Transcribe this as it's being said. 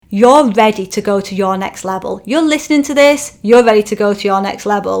you're ready to go to your next level. You're listening to this, you're ready to go to your next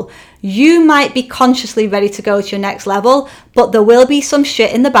level. You might be consciously ready to go to your next level, but there will be some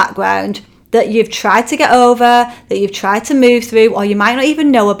shit in the background that you've tried to get over, that you've tried to move through, or you might not even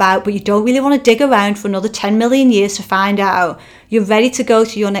know about, but you don't really want to dig around for another 10 million years to find out. You're ready to go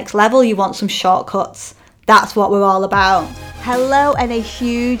to your next level, you want some shortcuts. That's what we're all about. Hello and a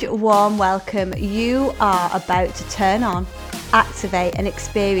huge warm welcome. You are about to turn on, activate and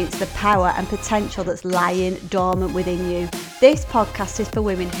experience the power and potential that's lying dormant within you. This podcast is for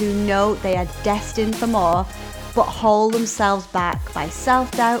women who know they are destined for more, but hold themselves back by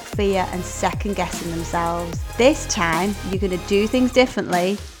self-doubt, fear and second-guessing themselves. This time, you're going to do things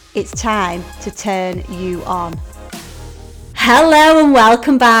differently. It's time to turn you on. Hello and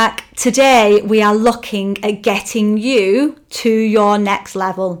welcome back. Today, we are looking at getting you to your next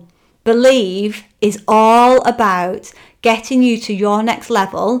level. Believe is all about getting you to your next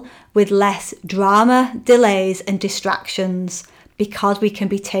level with less drama, delays and distractions, because we can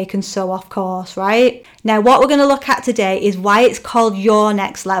be taken so off course, right? Now, what we're going to look at today is why it's called your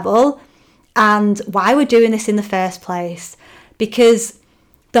next level and why we're doing this in the first place. Because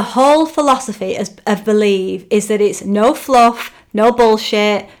the whole philosophy of Believe is that it's no fluff, no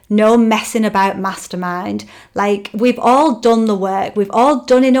bullshit, no messing about mastermind. Like, we've all done the work. We've all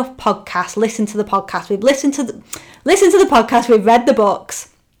done enough podcasts, listened to the podcast. We've listened to the podcast. We've read the books.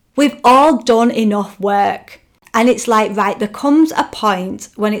 We've all done enough work. And it's like, right, there comes a point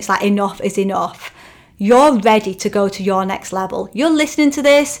when it's like enough is enough. You're ready to go to your next level. You're listening to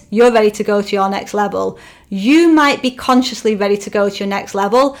this, you're ready to go to your next level. You might be consciously ready to go to your next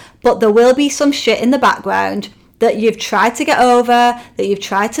level, but there will be some shit in the background that you've tried to get over, that you've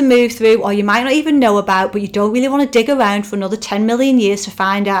tried to move through, or you might not even know about, but you don't really want to dig around for another 10 million years to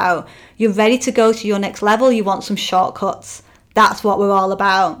find out. You're ready to go to your next level, you want some shortcuts. That's what we're all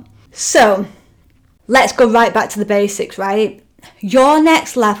about. So, let's go right back to the basics, right? Your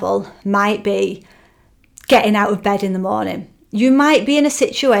next level might be getting out of bed in the morning. You might be in a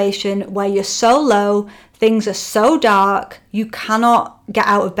situation where you're so low, things are so dark, you cannot get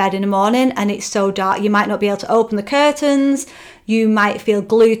out of bed in the morning and it's so dark. You might not be able to open the curtains, you might feel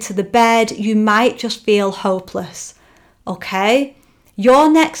glued to the bed, you might just feel hopeless, okay?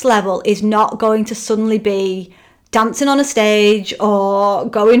 Your next level is not going to suddenly be dancing on a stage or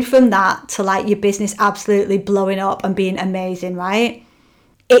going from that to like your business absolutely blowing up and being amazing, right?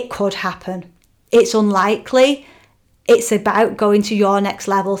 It could happen. It's unlikely. It's about going to your next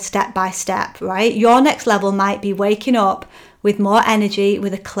level step by step, right? Your next level might be waking up with more energy,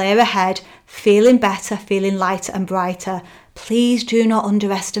 with a clearer head, feeling better, feeling lighter and brighter. Please do not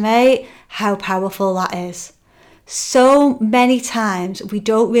underestimate how powerful that is. So many times we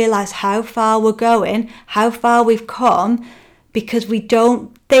don't realise how far we're going, how far we've come, because we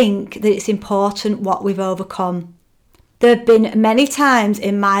don't think that it's important what we've overcome. There have been many times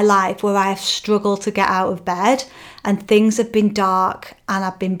in my life where I have struggled to get out of bed and things have been dark and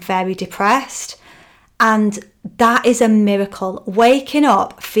I've been very depressed. And that is a miracle. Waking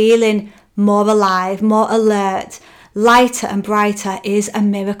up feeling more alive, more alert, lighter and brighter is a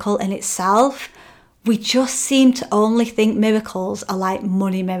miracle in itself. We just seem to only think miracles are like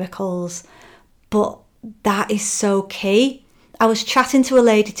money miracles, but that is so key. I was chatting to a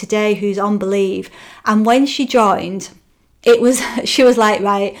lady today who's on Believe, and when she joined, she was like,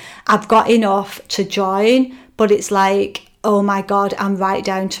 right, I've got enough to join, but it's like, oh my God, I'm right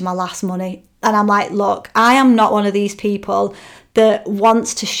down to my last money. And I'm like, look, I am not one of these people that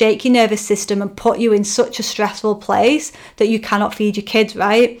wants to shake your nervous system and put you in such a stressful place that you cannot feed your kids,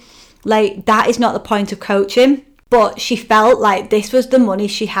 right? Like, that is not the point of coaching. But she felt like this was the money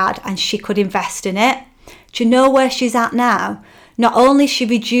she had and she could invest in it. Do you know where she's at now? Not only has she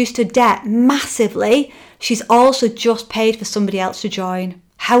reduced her debt massively, she's also just paid for somebody else to join.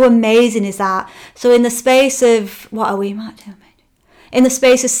 How amazing is that? So in the space of, in the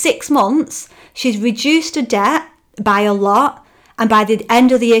space of 6 months, she's reduced her debt by a lot. And by the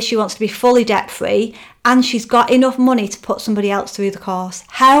end of the year, she wants to be fully debt-free. And she's got enough money to put somebody else through the course.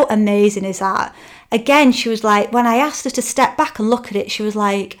 How amazing is that? Again, she was like, when I asked her to step back and look at it, she was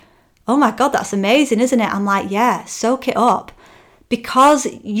like, oh my God, that's amazing, isn't it? I'm like, yeah, soak it up. Because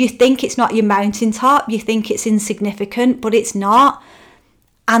you think it's not your mountaintop, you think it's insignificant, but it's not.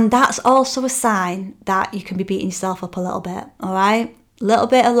 And that's also a sign that you can be beating yourself up a little bit, all right? A little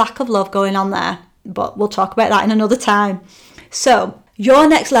bit of lack of love going on there, but we'll talk about that in another time. So your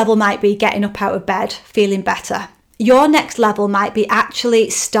next level might be getting up out of bed, feeling better. Your next level might be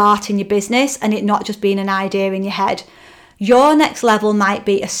actually starting your business and it not just being an idea in your head. Your next level might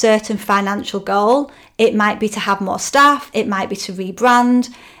be a certain financial goal. It might be to have more staff. It might be to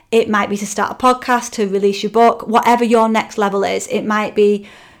rebrand. It might be to start a podcast, to release your book, whatever your next level is. It might be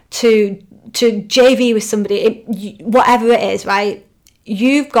to JV with somebody, whatever it is, right?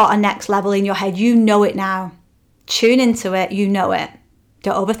 You've got a next level in your head. You know it now. Tune into it. You know it.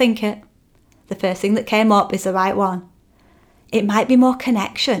 Don't overthink it. The first thing that came up is the right one. It might be more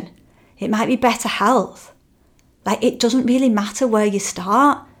connection. It might be better health. Like, it doesn't really matter where you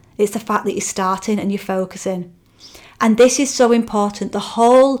start. It's the fact that you're starting and you're focusing. And this is so important. The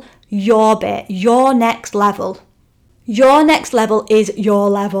whole your bit, your next level. Your next level is your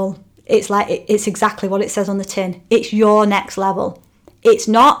level. It's exactly what it says on the tin. It's your next level. It's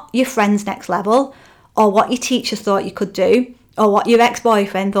not your friend's next level, or what your teacher thought you could do, or what your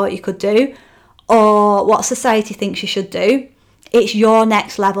ex-boyfriend thought you could do, or what society thinks you should do. It's your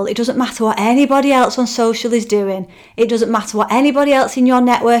next level. It doesn't matter what anybody else on social is doing. It doesn't matter what anybody else in your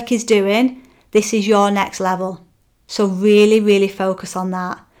network is doing. This is your next level. So really, really focus on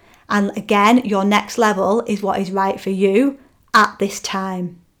that. And again, your next level is what is right for you at this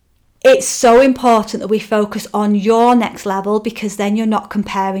time. It's so important that we focus on your next level, because then you're not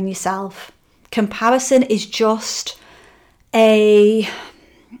comparing yourself. Comparison is just a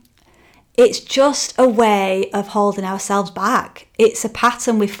way of holding ourselves back. It's a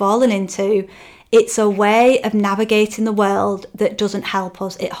pattern we've fallen into. It's a way of navigating the world that doesn't help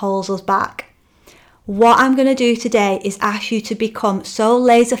us. It holds us back. What I'm going to do today is ask you to become so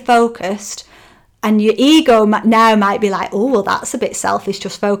laser focused, and your ego now might be like, oh, well, that's a bit selfish,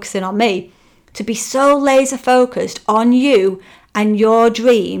 just focusing on me. To be so laser focused on you and your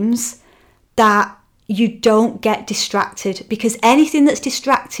dreams that you don't get distracted, because anything that's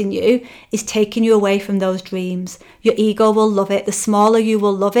distracting you is taking you away from those dreams. Your ego will love it. The smaller you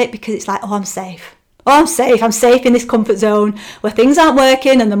will love it, because it's like, oh, I'm safe. Oh, I'm safe. I'm safe in this comfort zone where things aren't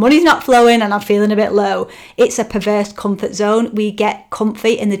working and the money's not flowing and I'm feeling a bit low. It's a perverse comfort zone. We get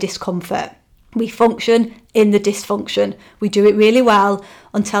comfy in the discomfort. We function in the dysfunction. We do it really well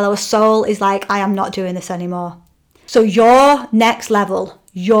until our soul is like, I am not doing this anymore. So your next level,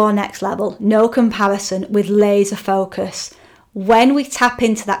 no comparison, with laser focus. When we tap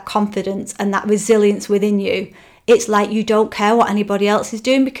into that confidence and that resilience within you, it's like you don't care what anybody else is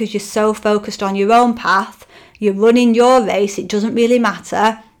doing, because you're so focused on your own path. You're running your race. It doesn't really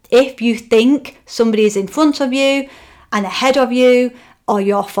matter if you think somebody is in front of you and ahead of you, or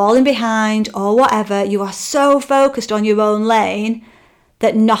you're falling behind, or whatever. You are so focused on your own lane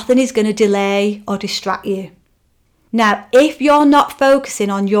that nothing is going to delay or distract you. Now, if you're not focusing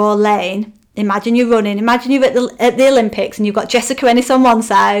on your lane, imagine you're running, imagine you're at the Olympics and you've got Jessica Ennis on one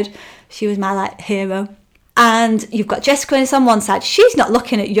side. She was my hero. And you've got Jessica Ennis on one side. She's not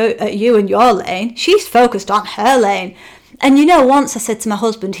looking at you and your lane. She's focused on her lane. And once I said to my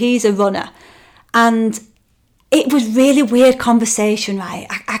husband, he's a runner, and it was really weird conversation, right?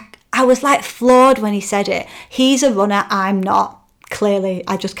 I was like floored when he said it. He's a runner, I'm not. Clearly,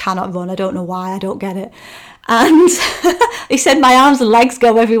 I just cannot run. I don't know why, I don't get it. And he said my arms and legs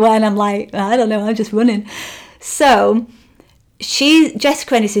go everywhere, and I'm like, I don't know, I'm just running. So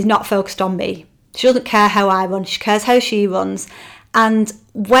Jessica Ennis is not focused on me. She doesn't care how I run, she cares how she runs. And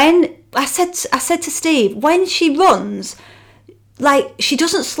when I said to Steve, when she runs, like, she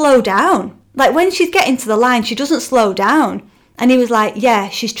doesn't slow down. Like, when she's getting to the line, she doesn't slow down. And he was like, yeah,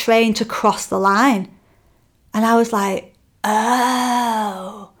 she's trained to cross the line. And I was like,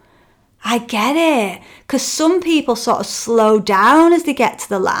 oh, I get it. Because some people sort of slow down as they get to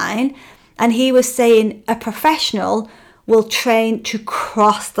the line. And he was saying a professional will train to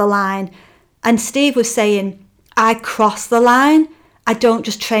cross the line. And Steve was saying, I cross the line. I don't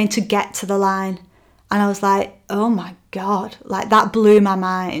just train to get to the line. And I was like, oh my God, like, that blew my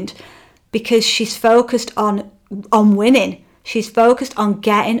mind. Because she's focused on winning. She's focused on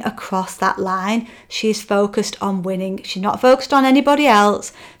getting across that line. She's focused on winning. She's not focused on anybody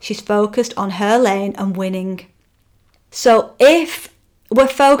else. She's focused on her lane and winning. So if we're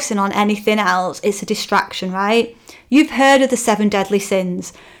focusing on anything else, it's a distraction, right? You've heard of the 7 deadly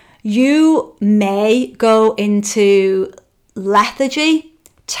sins. You may go into lethargy,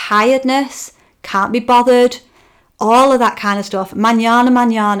 tiredness, can't be bothered, all of that kind of stuff.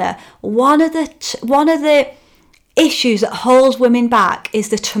 Manana. One of the issues that holds women back is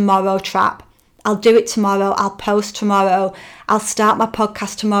the tomorrow trap. I'll do it tomorrow. I'll post tomorrow. I'll start my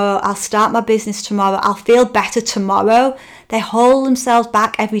podcast tomorrow. I'll start my business tomorrow. I'll feel better tomorrow. They hold themselves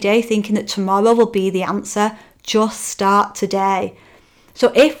back every day thinking that tomorrow will be the answer. Just start today.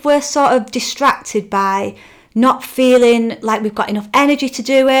 So if we're sort of distracted by not feeling like we've got enough energy to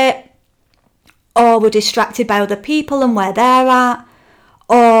do it, or we're distracted by other people and where they're at,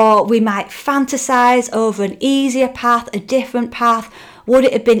 or we might fantasize over an easier path, a different path, Would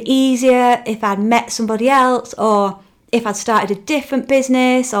it have been easier if I'd met somebody else, or if I'd started a different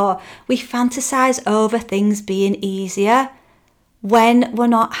business? Or we fantasize over things being easier when we're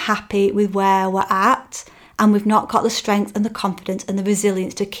not happy with where we're at and we've not got the strength and the confidence and the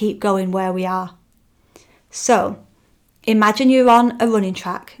resilience to keep going where we are. So imagine you're on a running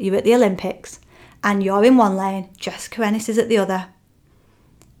track, you're at the Olympics, and you're in one lane, Jessica Ennis is at the other,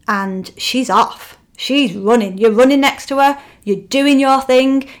 and she's off. She's running. You're running next to her. You're doing your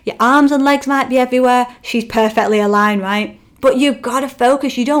thing. Your arms and legs might be everywhere. She's perfectly aligned, right? But you've got to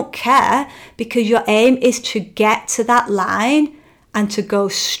focus. You don't care, because your aim is to get to that line and to go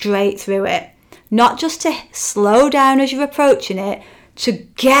straight through it. Not just to slow down as you're approaching it, to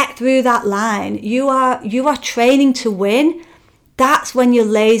get through that line. You are training to win. That's when you're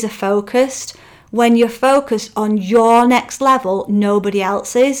laser focused. When you're focused on your next level, nobody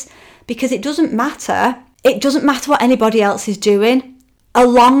else's. Because it doesn't matter. It doesn't matter what anybody else is doing.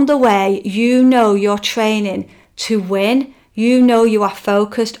 Along the way, you know you're training to win. You know you are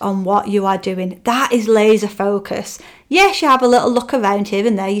focused on what you are doing. That is laser focus. Yes, you have a little look around here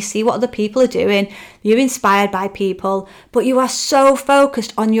and there. You see what other people are doing. You're inspired by people. But you are so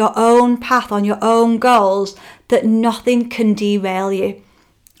focused on your own path, on your own goals, that nothing can derail you.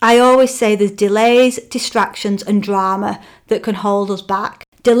 I always say there's delays, distractions and drama that can hold us back.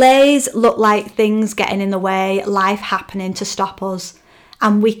 Delays look like things getting in the way, life happening to stop us.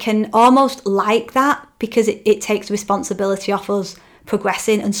 And we can almost like that because it takes responsibility off us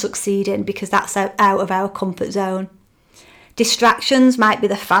progressing and succeeding, because that's out of our comfort zone. Distractions might be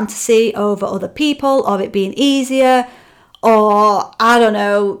the fantasy over other people, or it being easier, or I don't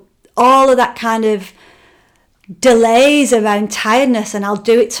know, all of that kind of delays around tiredness, and I'll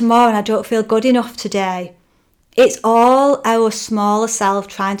do it tomorrow and I don't feel good enough today. It's all our smaller self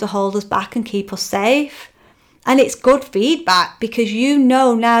trying to hold us back and keep us safe. And it's good feedback, because you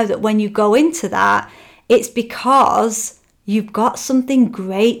know now that when you go into that, it's because you've got something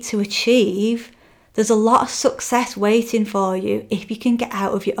great to achieve. There's a lot of success waiting for you if you can get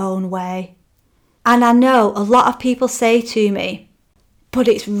out of your own way. And I know a lot of people say to me, but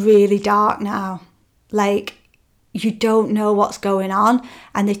it's really dark now. Like, you don't know what's going on.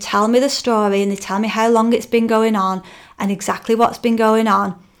 And they tell me the story and they tell me how long it's been going on and exactly what's been going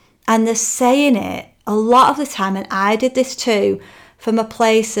on. And they're saying it a lot of the time, and I did this too, from a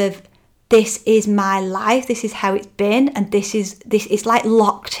place of, this is my life, this is how it's been, and this is like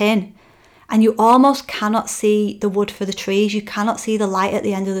locked in. And you almost cannot see the wood for the trees. You cannot see the light at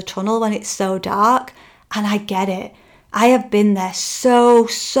the end of the tunnel when it's so dark. And I get it. I have been there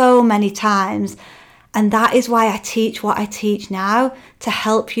so many times. And that is why I teach what I teach now, to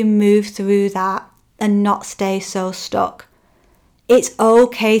help you move through that and not stay so stuck. It's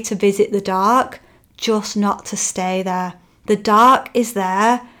okay to visit the dark, just not to stay there. The dark is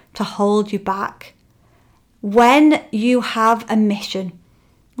there to hold you back. When you have a mission,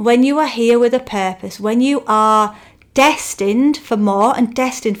 when you are here with a purpose, when you are destined for more and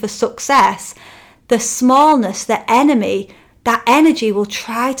destined for success, the smallness, the enemy, that energy will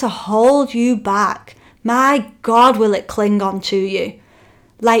try to hold you back. My God, will it cling on to you?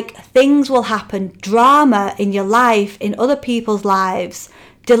 Like, things will happen, drama in your life, in other people's lives,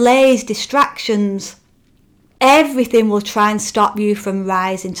 delays, distractions. Everything will try and stop you from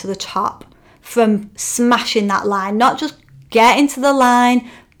rising to the top, from smashing that line, not just getting to the line,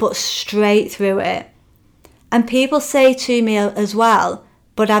 but straight through it. And people say to me as well,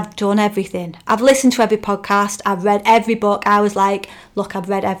 but I've done everything. I've listened to every podcast. I've read every book. I was like, look, I've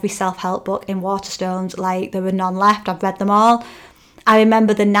read every self-help book in Waterstones. Like, there were none left. I've read them all. I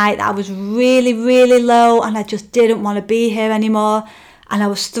remember the night that I was really low and I just didn't want to be here anymore. And I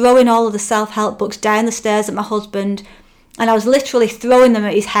was throwing all of the self-help books down the stairs at my husband. And I was literally throwing them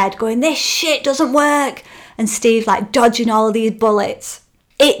at his head, going, this shit doesn't work. And Steve's like dodging all of these bullets.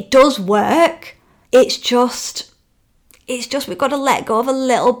 It does work. It's just we've got to let go of a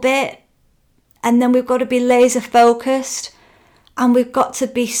little bit, and then we've got to be laser focused, and we've got to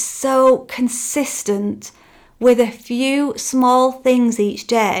be so consistent with a few small things each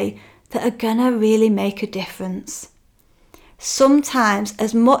day that are gonna really make a difference. Sometimes,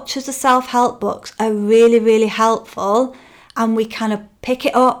 as much as the self-help books are really helpful, and we kind of pick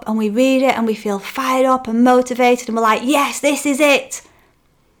it up and we read it and we feel fired up and motivated and we're like, yes, this is it.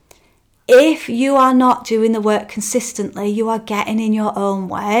 If you are not doing the work consistently, you are getting in your own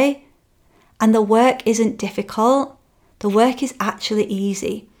way. And the work isn't difficult. The work is actually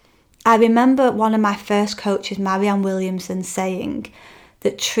easy. I remember one of my first coaches, Marianne Williamson, saying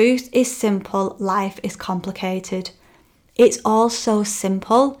that truth is simple, life is complicated. It's all so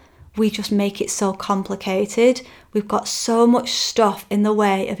simple we just make it so complicated. We've got so much stuff in the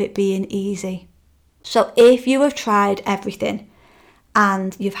way of it being easy. So if you have tried everything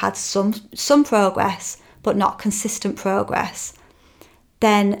and you've had some progress, but not consistent progress,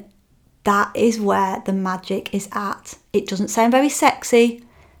 then that is where the magic is at. It doesn't sound very sexy.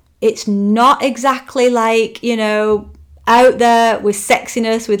 It's not exactly like, out there with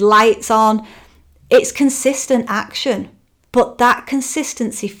sexiness, with lights on. It's consistent action. But that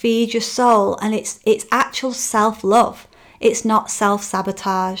consistency feeds your soul, and it's actual self-love. It's not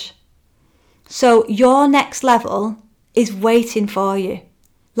self-sabotage. So your next level is waiting for you.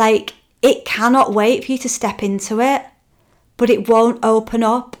 Like, it cannot wait for you to step into it, but it won't open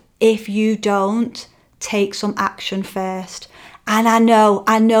up if you don't take some action first. And I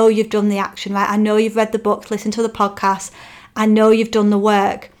know you've done the action, right? I know you've read the books, listened to the podcast. I know you've done the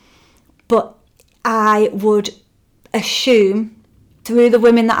work, but I would assume through the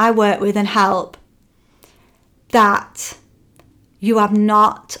women that I work with and help that you have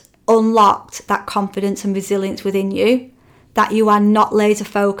not unlocked that confidence and resilience within you, that you are not laser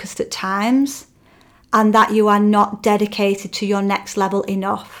focused at times, and that you are not dedicated to your next level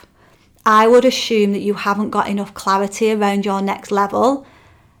enough. I would assume that you haven't got enough clarity around your next level,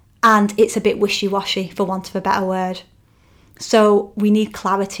 and it's a bit wishy-washy, for want of a better word. So we need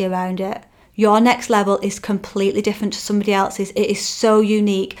clarity around it. Your next level is completely different to somebody else's. It is so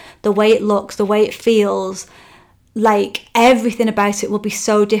unique. The way it looks, the way it feels, like everything about it will be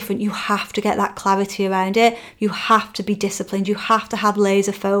so different. You have to get that clarity around it. You have to be disciplined. You have to have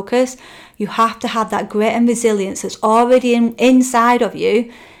laser focus. You have to have that grit and resilience that's already inside of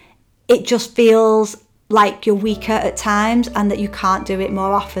you. It just feels like you're weaker at times and that you can't do it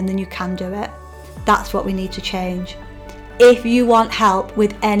more often than you can do it. That's what we need to change. If you want help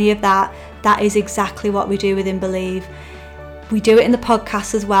with any of that, that is exactly what we do within Believe. We do it in the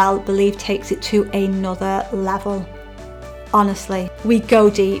podcast as well. Believe takes it to another level. Honestly, we go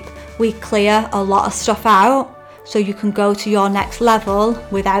deep. We clear a lot of stuff out so you can go to your next level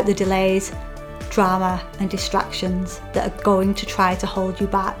without the delays, drama and distractions that are going to try to hold you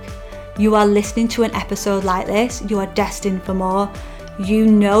back. You are listening to an episode like this. You are destined for more. You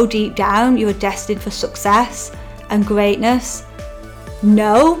know deep down you are destined for success and greatness.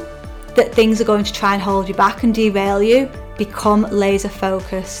 Know that things are going to try and hold you back and derail you. Become laser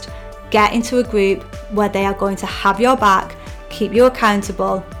focused. Get into a group where they are going to have your back, keep you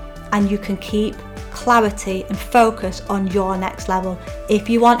accountable, and you can keep clarity and focus on your next level. If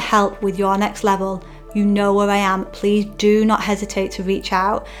you want help with your next level, you know where I am. Please do not hesitate to reach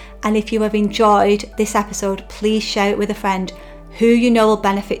out. And if you have enjoyed this episode, please share it with a friend who you know will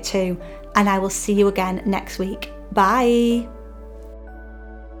benefit too. And I will see you again next week. Bye.